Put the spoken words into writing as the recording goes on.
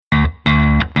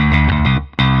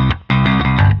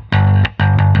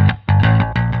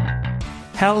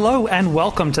Hello and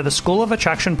welcome to the School of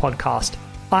Attraction podcast.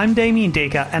 I'm Damien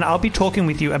Deeker and I'll be talking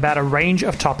with you about a range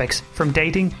of topics from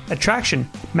dating, attraction,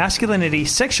 masculinity,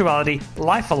 sexuality,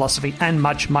 life philosophy, and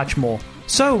much, much more.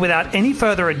 So without any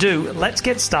further ado, let's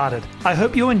get started. I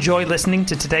hope you enjoy listening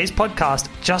to today's podcast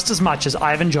just as much as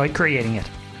I've enjoyed creating it.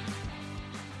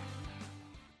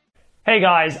 Hey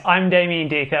guys, I'm Damien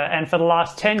Deeker, and for the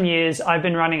last 10 years, I've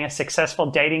been running a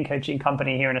successful dating coaching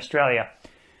company here in Australia.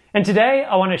 And today,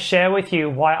 I want to share with you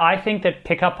why I think that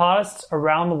pickup artists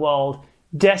around the world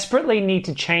desperately need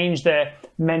to change their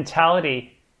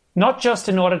mentality, not just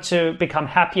in order to become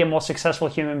happier, more successful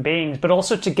human beings, but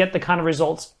also to get the kind of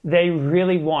results they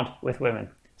really want with women.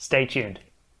 Stay tuned.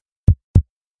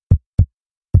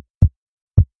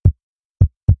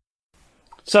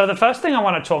 So the first thing I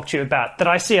want to talk to you about that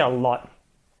I see a lot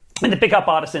in the pickup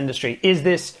artist industry is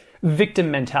this victim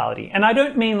mentality. And I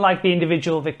don't mean like the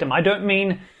individual victim. I don't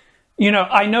mean,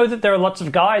 I know that there are lots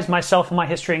of guys, myself and my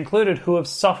history included, who have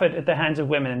suffered at the hands of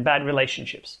women in bad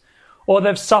relationships. Or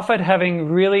they've suffered having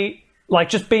really,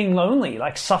 just being lonely,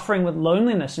 suffering with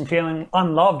loneliness and feeling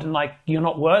unloved and like you're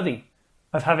not worthy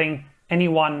of having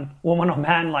anyone, woman or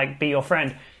man, be your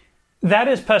friend. That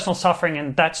is personal suffering,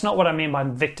 and that's not what I mean by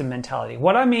victim mentality.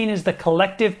 What I mean is the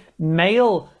collective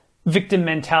male victim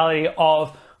mentality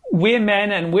of we're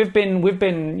men and we've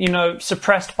been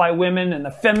suppressed by women, and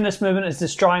the feminist movement is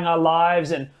destroying our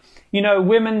lives, and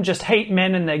women just hate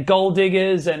men and they're gold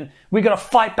diggers, and we got to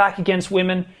fight back against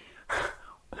women.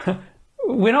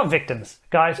 We're not victims,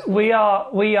 guys. We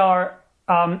don't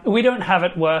have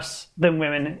it worse than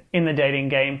women in the dating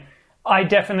game. I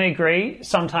definitely agree.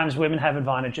 Sometimes women have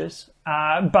advantages,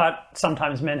 but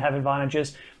sometimes men have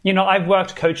advantages. I've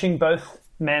worked coaching both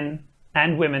men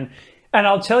and women. And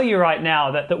I'll tell you right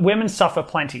now that women suffer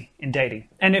plenty in dating.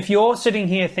 And if you're sitting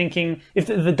here thinking, if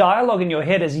the dialogue in your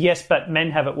head is, yes, but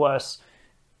men have it worse,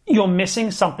 you're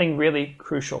missing something really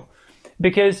crucial.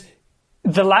 Because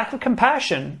the lack of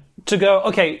compassion to go,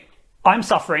 okay, I'm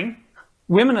suffering,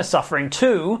 women are suffering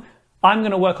too, I'm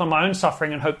going to work on my own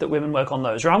suffering and hope that women work on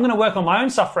those. Or I'm going to work on my own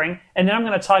suffering and then I'm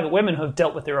going to target women who have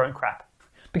dealt with their own crap.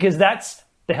 Because that's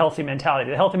the healthy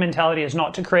mentality. The healthy mentality is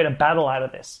not to create a battle out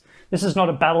of this. This is not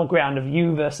a battleground of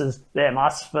you versus them,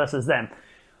 us versus them.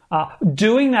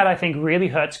 Doing that, I think, really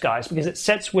hurts guys because it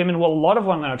sets women, a lot of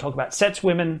what I'm going to talk about, sets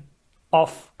women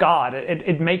off guard.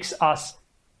 It makes us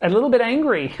a little bit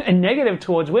angry and negative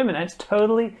towards women. And it's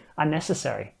totally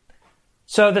unnecessary.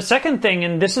 So the second thing,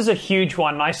 and this is a huge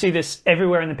one, and I see this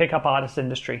everywhere in the pickup artist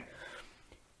industry,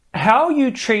 how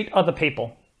you treat other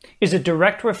people is a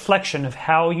direct reflection of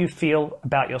how you feel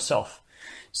about yourself.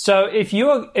 So if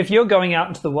you're going out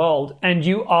into the world and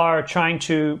you are trying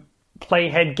to play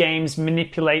head games,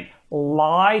 manipulate,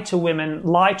 lie to women,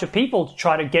 lie to people to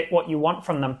try to get what you want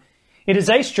from them, it is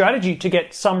a strategy to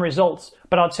get some results.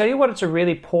 But I'll tell you what it's a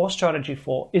really poor strategy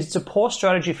for, is it's a poor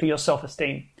strategy for your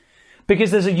self-esteem.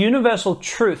 Because there's a universal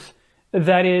truth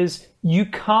that is you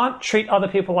can't treat other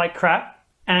people like crap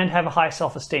and have a high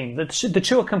self-esteem. The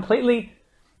two are completely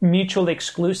mutually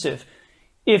exclusive.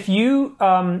 If you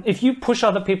push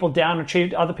other people down and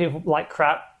treat other people like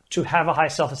crap to have a high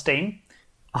self-esteem,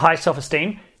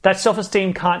 that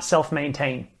self-esteem can't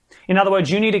self-maintain. In other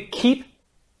words, you need to keep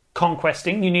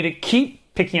conquesting, you need to keep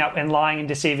picking up and lying and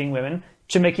deceiving women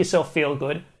to make yourself feel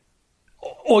good,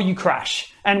 or you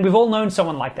crash. And we've all known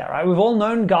someone like that, right? We've all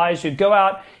known guys who go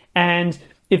out and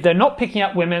if they're not picking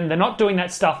up women, they're not doing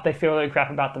that stuff, they feel really crap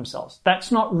about themselves.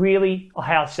 That's not really a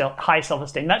high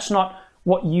self-esteem. That's not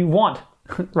what you want.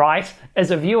 Right?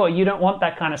 As a viewer, you don't want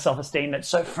that kind of self-esteem that's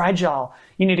so fragile.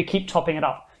 You need to keep topping it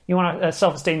up. You want a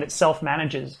self-esteem that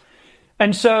self-manages.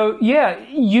 And so,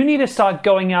 you need to start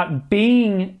going out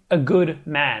being a good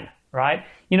man, right?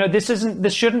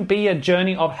 This shouldn't be a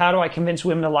journey of how do I convince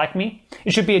women to like me?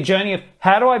 It should be a journey of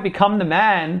how do I become the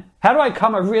man? How do I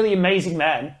become a really amazing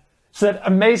man so that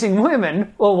amazing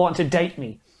women will want to date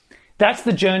me? That's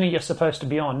the journey you're supposed to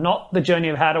be on, not the journey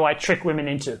of how do I trick women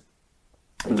into.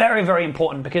 Very, very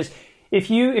important, because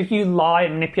if you lie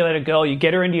and manipulate a girl, you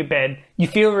get her into your bed, you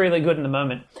feel really good in the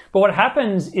moment. But what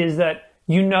happens is that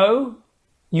you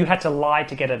had to lie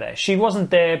to get her there. She wasn't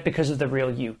there because of the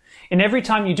real you. And every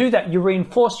time you do that, you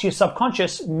reinforce to your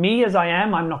subconscious, me as I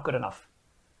am, I'm not good enough.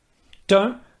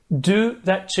 Don't do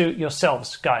that to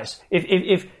yourselves, guys.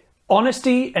 If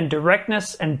honesty and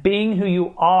directness and being who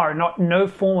you are, no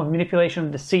form of manipulation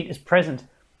or deceit is present,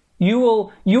 you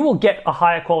will get a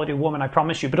higher quality woman, I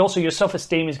promise you, but also your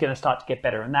self-esteem is going to start to get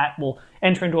better, and that will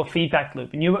enter into a feedback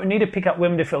loop. And you need to pick up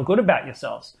women to feel good about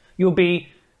yourselves.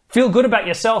 Feel good about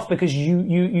yourself because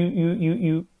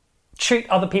you treat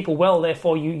other people well,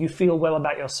 therefore you feel well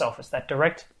about yourself. It's that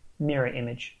direct mirror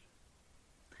image.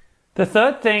 The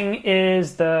third thing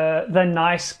is the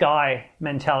nice guy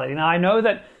mentality. Now, I know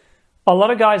that a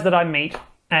lot of guys that I meet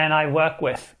and I work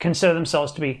with consider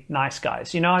themselves to be nice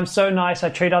guys. You know, I'm so nice, I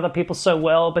treat other people so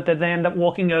well, but then they end up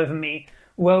walking over me.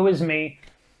 Woe is me.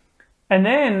 And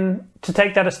then, to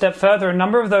take that a step further, a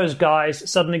number of those guys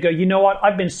suddenly go, you know what,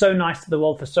 I've been so nice to the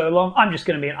world for so long, I'm just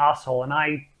going to be an asshole, and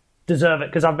I deserve it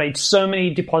because I've made so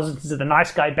many deposits into the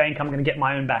nice guy bank, I'm going to get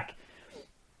my own back.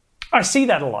 I see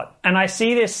that a lot. And I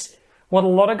see this, what a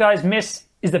lot of guys miss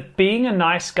is that being a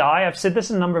nice guy, I've said this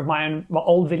in a number of my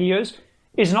old videos,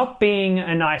 is not being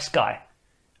a nice guy.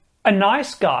 A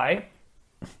nice guy,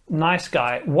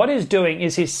 what he's doing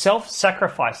is he's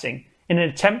self-sacrificing in an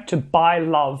attempt to buy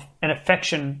love and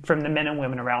affection from the men and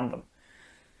women around them.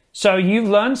 So you've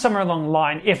learned somewhere along the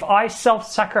line, if I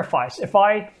self-sacrifice, if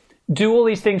I do all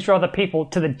these things for other people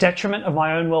to the detriment of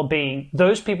my own well-being,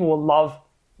 those people will love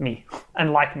me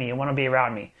and like me and want to be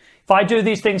around me. If I do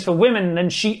these things for women, then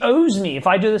she owes me. If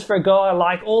I do this for a girl I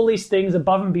like, all these things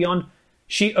above and beyond,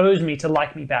 she owes me to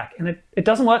like me back. And it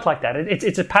doesn't work like that.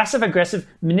 It's a passive-aggressive,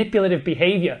 manipulative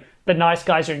behavior that nice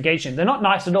guys are engaged in. They're not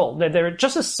nice at all. They're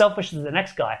just as selfish as the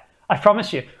next guy, I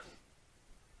promise you.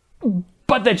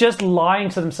 But they're just lying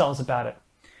to themselves about it.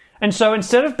 And so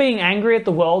instead of being angry at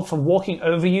the world for walking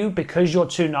over you because you're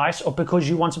too nice or because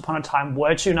you once upon a time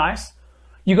were too nice,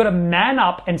 you got to man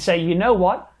up and say, you know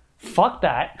what? Fuck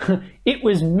that. It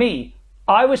was me.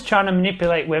 I was trying to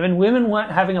manipulate women. Women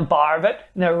weren't having a bar of it,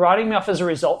 and they're writing me off as a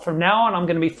result. From now on, I'm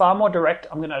going to be far more direct.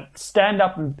 I'm going to stand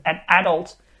up and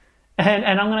adult, and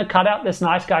I'm going to cut out this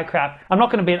nice guy crap. I'm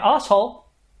not going to be an asshole.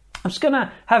 I'm just going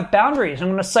to have boundaries. I'm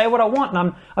going to say what I want,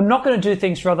 and I'm not going to do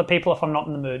things for other people if I'm not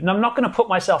in the mood. And I'm not going to put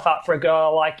myself out for a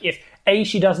girl like if A,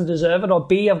 she doesn't deserve it, or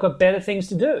B, I've got better things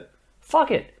to do.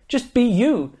 Fuck it. Just be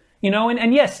you. You know,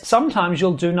 and yes, sometimes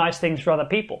you'll do nice things for other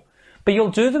people. But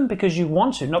you'll do them because you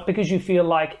want to, not because you feel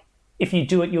like if you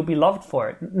do it, you'll be loved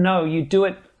for it. No, you do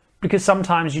it because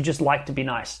sometimes you just like to be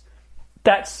nice.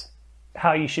 That's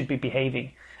how you should be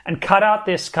behaving. And cut out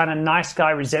this kind of nice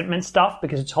guy resentment stuff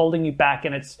because it's holding you back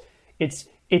and it's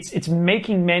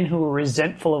making men who are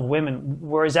resentful of women,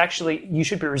 whereas actually you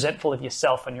should be resentful of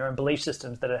yourself and your own belief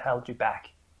systems that have held you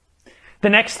back. The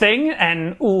next thing,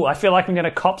 and I feel like I'm going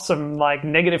to cop some like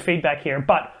negative feedback here,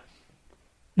 but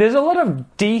there's a lot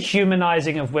of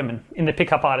dehumanizing of women in the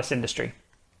pickup artist industry.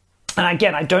 And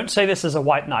again, I don't say this as a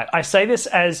white knight. I say this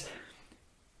as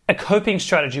a coping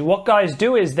strategy. What guys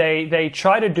do is they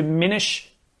try to diminish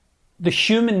the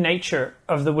human nature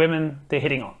of the women they're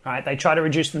hitting on, right? They try to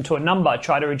reduce them to a number,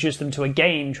 try to reduce them to a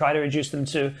game, try to reduce them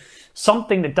to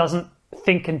something that doesn't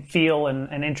think and feel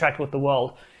and interact with the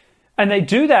world. And they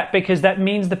do that because that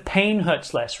means the pain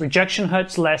hurts less. Rejection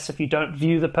hurts less if you don't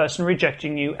view the person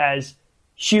rejecting you as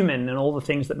human and all the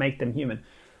things that make them human.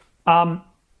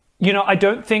 You know, I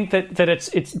don't think that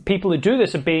it's people who do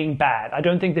this are being bad. I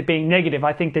don't think they're being negative.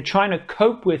 I think they're trying to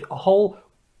cope with a whole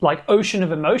like ocean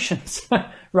of emotions,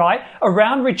 right?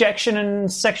 Around rejection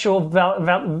and sexual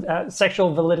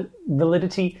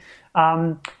validity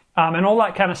and all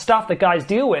that kind of stuff that guys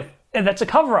deal with. And that's a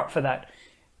cover-up for that.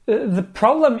 The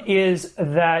problem is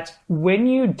that when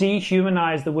you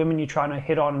dehumanize the women you're trying to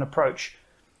hit on and approach,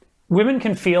 women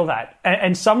can feel that.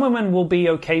 And some women will be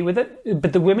okay with it,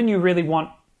 but the women you really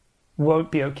want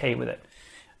won't be okay with it.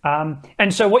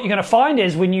 And so what you're going to find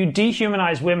is when you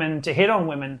dehumanize women to hit on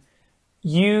women,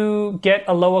 you get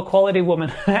a lower quality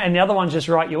woman and the other ones just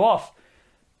write you off.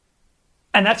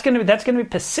 And that's going to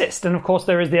persist. And of course,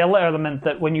 there is the other element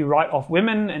that when you write off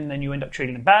women and then you end up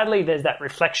treating them badly, there's that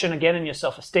reflection again in your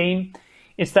self-esteem.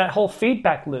 It's that whole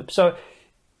feedback loop. So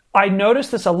I notice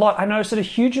this a lot. I notice it a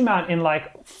huge amount in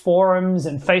like forums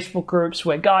and Facebook groups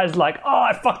where guys like, oh,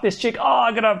 I fucked this chick. Oh,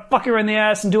 I'm going to fuck her in the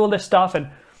ass and do all this stuff. And,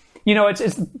 you know,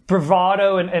 it's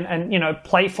bravado and, you know,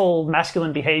 playful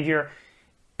masculine behavior.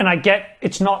 And I get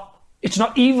it's not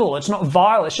evil. It's not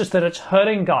vile. It's just that it's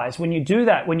hurting guys. When you do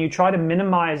that, when you try to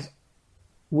minimize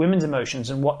women's emotions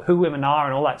and who women are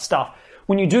and all that stuff,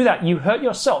 when you do that, you hurt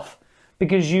yourself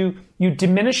because you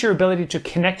diminish your ability to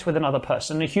connect with another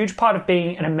person. And a huge part of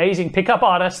being an amazing pickup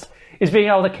artist is being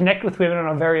able to connect with women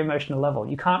on a very emotional level.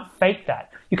 You can't fake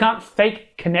that. You can't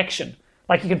fake connection.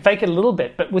 Like you can fake it a little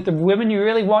bit, but with the women you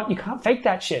really want, you can't fake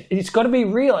that shit. It's got to be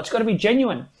real. It's got to be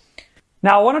genuine.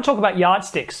 Now, I want to talk about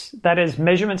yardsticks, that is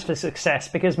measurements for success,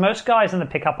 because most guys in the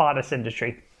pickup artist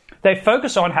industry, they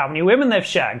focus on how many women they've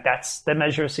shagged. That's the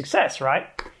measure of success, right?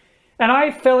 And I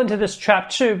fell into this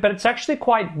trap too, but it's actually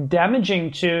quite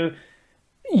damaging to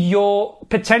your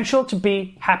potential to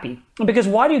be happy. Because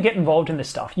why do you get involved in this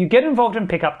stuff? You get involved in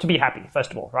pickup to be happy, first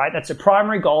of all, right? That's a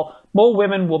primary goal. More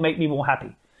women will make me more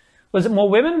happy. Was it more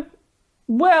women?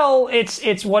 Well,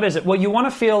 it's what is it? Well, you want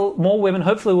to feel more women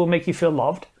hopefully will make you feel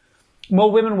loved.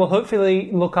 More women will hopefully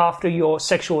look after your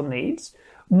sexual needs.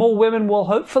 More women will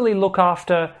hopefully look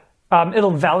after,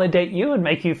 it'll validate you and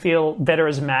make you feel better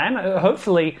as a man.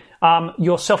 Hopefully,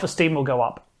 your self-esteem will go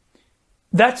up.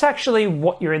 That's actually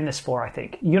what you're in this for, I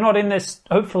think. You're not in this,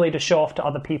 hopefully, to show off to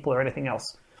other people or anything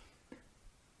else.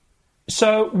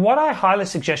 So what I highly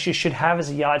suggest you should have as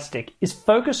a yardstick is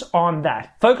focus on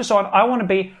that. Focus on, I want to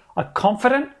be a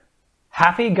confident,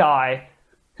 happy guy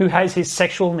who has his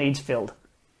sexual needs filled.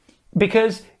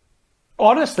 Because,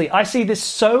 honestly, I see this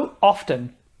so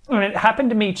often, and it happened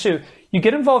to me too. You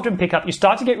get involved in pickup, you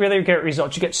start to get really great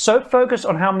results. You get so focused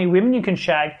on how many women you can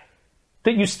shag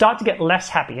that you start to get less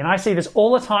happy. And I see this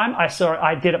all the time.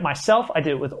 I did it myself. I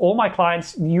did it with all my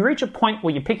clients. You reach a point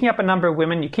where you're picking up a number of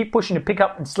women. You keep pushing to pick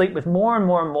up and sleep with more and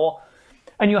more and more.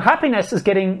 And your happiness is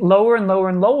getting lower and lower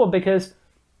and lower because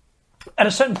at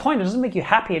a certain point, it doesn't make you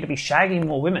happier to be shagging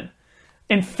more women.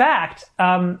 In fact,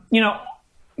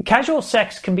 casual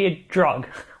sex can be a drug.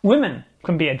 Women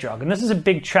can be a drug. And this is a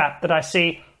big trap that I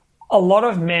see a lot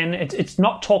of men, it's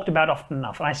not talked about often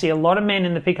enough. And I see a lot of men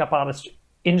in the pickup artist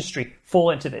industry fall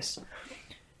into this.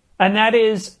 And that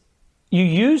is, you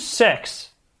use sex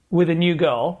with a new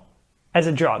girl as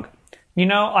a drug.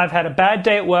 I've had a bad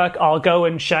day at work, I'll go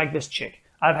and shag this chick.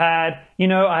 I've had,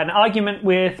 an argument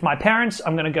with my parents,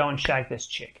 I'm going to go and shag this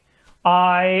chick.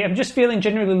 I am just feeling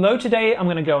generally low today, I'm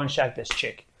going to go and shag this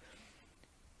chick.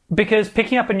 Because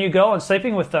picking up a new girl and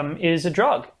sleeping with them is a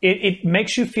drug. It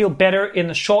makes you feel better in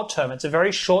the short term. It's a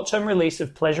very short-term release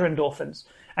of pleasure endorphins.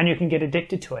 And you can get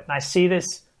addicted to it. And I see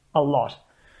this a lot.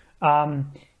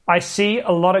 I see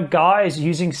a lot of guys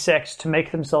using sex to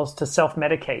make themselves to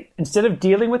self-medicate. Instead of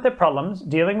dealing with their problems,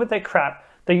 dealing with their crap,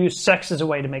 they use sex as a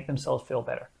way to make themselves feel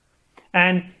better.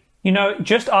 And,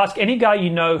 just ask any guy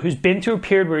who's been through a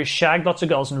period where he's shagged lots of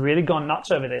girls and really gone nuts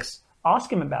over this.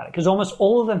 Ask him about it. Because almost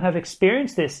all of them have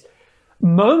experienced this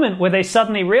moment where they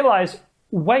suddenly realize,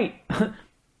 wait,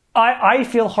 I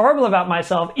feel horrible about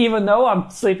myself even though I'm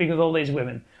sleeping with all these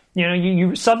women.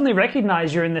 You suddenly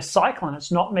recognize you're in this cycle and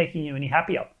it's not making you any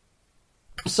happier.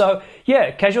 So,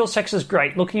 yeah, casual sex is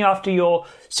great. Looking after your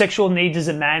sexual needs as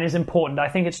a man is important. I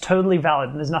think it's totally valid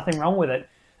and there's nothing wrong with it,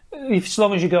 as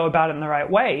long as you go about it in the right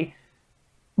way.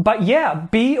 But yeah,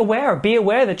 be aware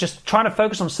that just trying to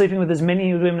focus on sleeping with as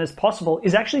many women as possible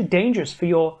is actually dangerous for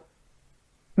your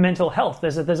mental health.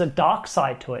 There's a dark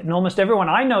side to it, and almost everyone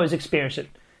I know has experienced it.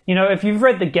 If you've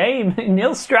read The Game,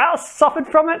 Neil Strauss suffered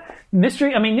from it.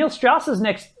 Neil Strauss's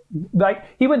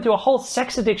he went through a whole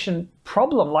sex addiction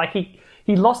problem.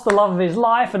 He lost the love of his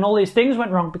life and all these things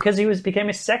went wrong because he became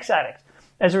a sex addict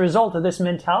as a result of this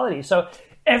mentality. So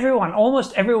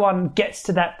almost everyone gets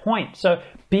to that point. So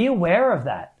be aware of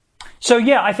that. So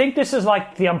yeah, I think this is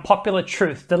the unpopular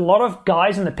truth that a lot of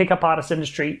guys in the pickup artist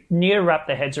industry need to wrap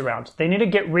their heads around. They need to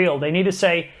get real. They need to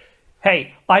say,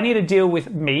 hey, I need to deal with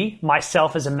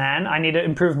myself as a man. I need to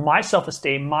improve my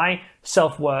self-esteem, my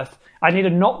self-worth. I need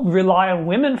to not rely on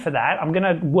women for that. I'm going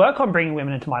to work on bringing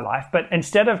women into my life. But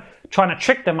instead of trying to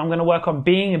trick them, I'm going to work on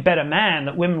being a better man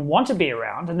that women want to be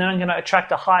around. And then I'm going to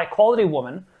attract a high quality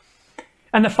woman.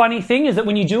 And the funny thing is that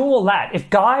when you do all that, if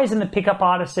guys in the pickup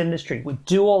artist industry would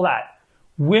do all that,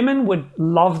 women would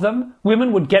love them.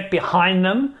 Women would get behind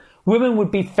them. Women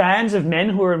would be fans of men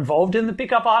who are involved in the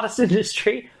pickup artist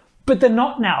industry. But they're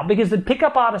not now, because the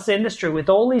pickup artist industry, with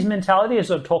all these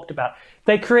mentalities I've talked about,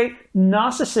 they create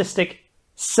narcissistic,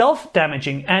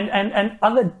 self-damaging, and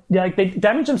other, they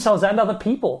damage themselves and other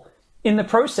people in the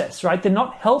process, right? They're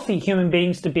not healthy human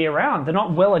beings to be around. They're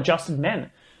not well-adjusted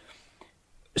men.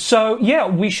 So, yeah,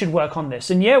 we should work on this.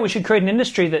 And yeah, we should create an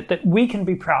industry that we can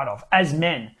be proud of as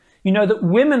men. That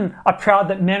women are proud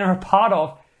that men are a part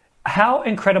of. How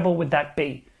incredible would that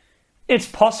be? It's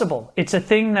possible. It's a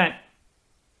thing that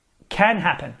can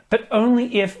happen, but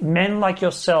only if men like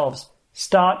yourselves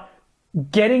start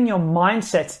getting your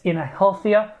mindsets in a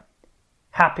healthier,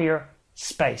 happier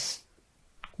space.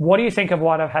 What do you think of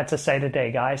what I've had to say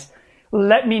today, guys?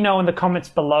 Let me know in the comments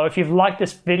below. If you've liked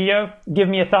this video, give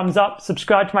me a thumbs up,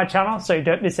 subscribe to my channel so you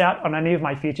don't miss out on any of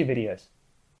my future videos.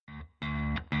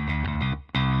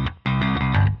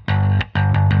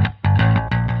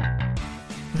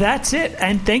 That's it,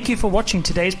 and thank you for watching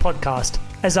today's podcast.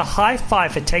 As a high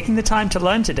five for taking the time to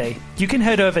learn today, you can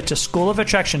head over to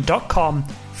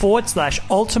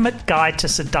schoolofattraction.com/ultimate guide to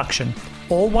seduction,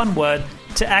 all one word,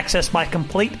 to access my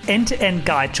complete end-to-end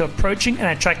guide to approaching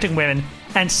and attracting women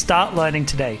and start learning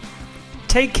today.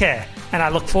 Take care, and I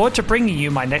look forward to bringing you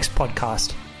my next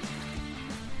podcast.